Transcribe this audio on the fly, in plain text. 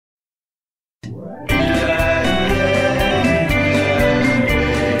Pat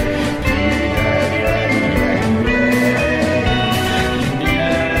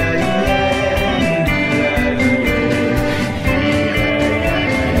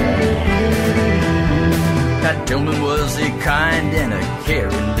Tillman was a kind and a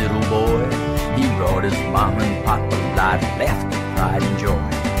caring little boy. He brought his mom and pop a lot of laughter, pride, and joy.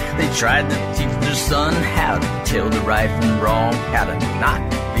 They tried to teach their son how to tell the right from wrong, how to not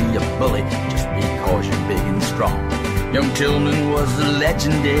be a bully just because you're big and strong. Young Tillman was a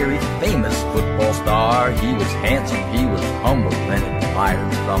legendary, famous football star. He was handsome, he was humble, and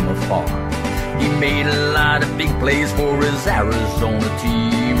admired from afar. He made a lot of big plays for his Arizona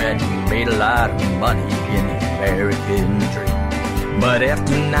team, and he made a lot of money in the American dream. But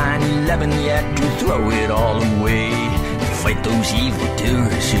after 9/11, he had to throw it all away to fight those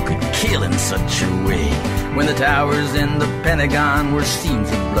evildoers who could kill in such a way. When the towers and the Pentagon were scenes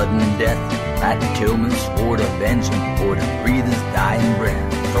of blood and death, Pat Tillman swore to avenge him or to breathe his dying breath.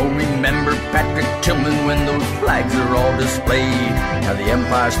 So remember Patrick Tillman when those flags are all displayed, how the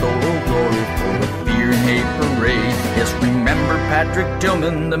Empire stole glory for the fear and hate parade. Yes, remember Patrick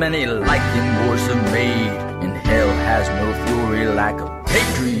Tillman, the many like him wars have made, and hell has no fury like a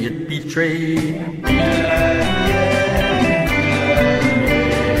patriot betrayed.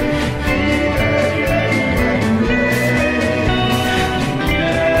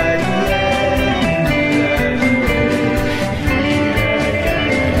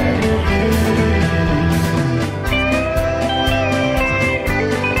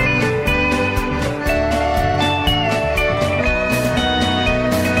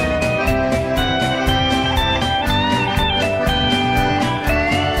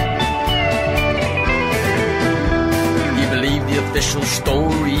 Official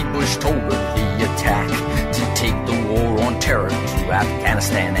story Bush told of the attack to take the war on terror to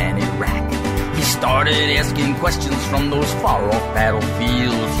Afghanistan and Iraq. He started asking questions from those far-off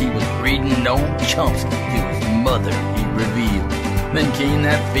battlefields. He was reading no chumps to his mother, he revealed. Then came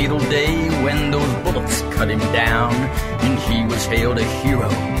that fatal day when those bullets cut him down, and he was hailed a hero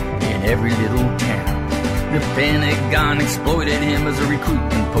in every little town. The Pentagon exploited him as a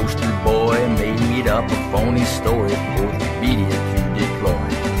recruitment poster boy, made up a phony story for the media to deploy.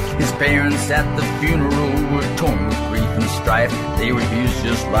 His parents at the funeral were torn with grief and strife. They refused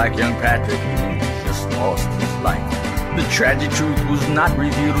just like young Patrick, who just lost his life. The tragic truth was not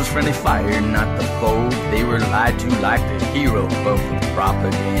revealed, was friendly fire, not the foe. They were lied to like the hero of the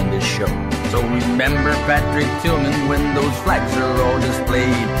propaganda show. So remember Patrick Tillman when those flags are all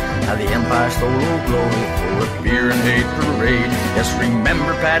displayed, how the Empire stole glory for a fear and hate parade. Yes,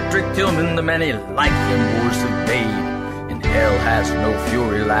 remember Patrick Tillman, the many like him wars have made, and hell has no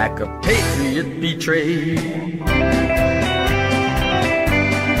fury like a patriot betrayed.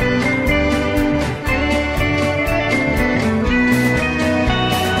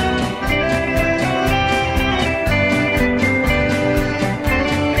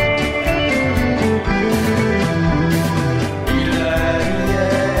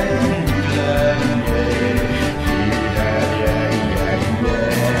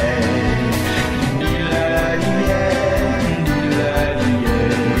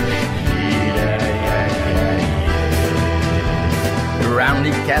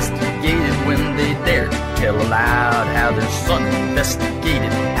 Castigated when they dared to tell aloud how their son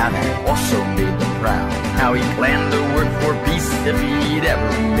investigated, how that also made them proud. How he planned to work for peace if he'd ever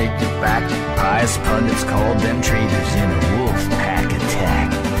make it back. Pious pundits called them traitors in a wolf pack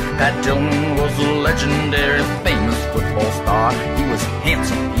attack. Pat Tillman was a legendary, famous football star. He was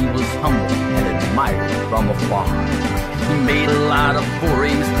handsome, he was humble, and admired from afar. He made a lot of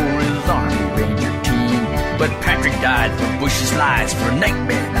forays for his Army Ranger team, but Patrick died for Bush's lies, for a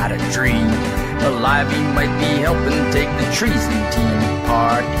nightmare, not a dream. Alive he might be helping take the treason team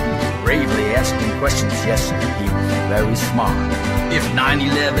apart. He was bravely asking questions, yes, he was very smart. If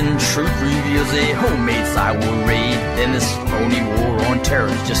 9/11 truth reveals a homemade Cywar raid, then this phony war on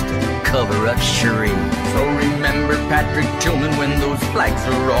terror is just a cover-up charade. So remember Patrick Tillman when those flags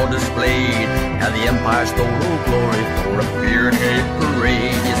are all displayed, how the Empire stole glory for a fear and hate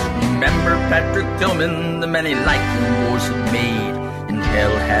parade. Yes, remember Patrick Tillman, the many like him wars have made, and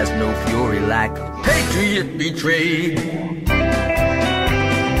hell has no fury like a patriot betrayed.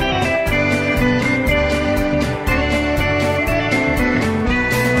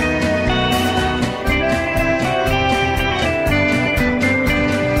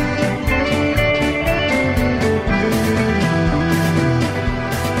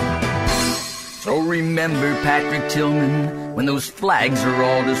 So remember Patrick Tillman when those flags are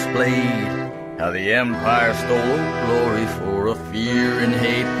all displayed, how the Empire stole glory for a fear and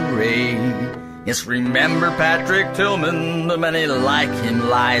hate parade. Yes, remember Patrick Tillman, the many like him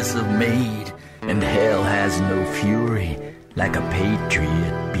lies have made, and hell has no fury like a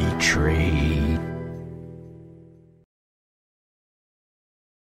patriot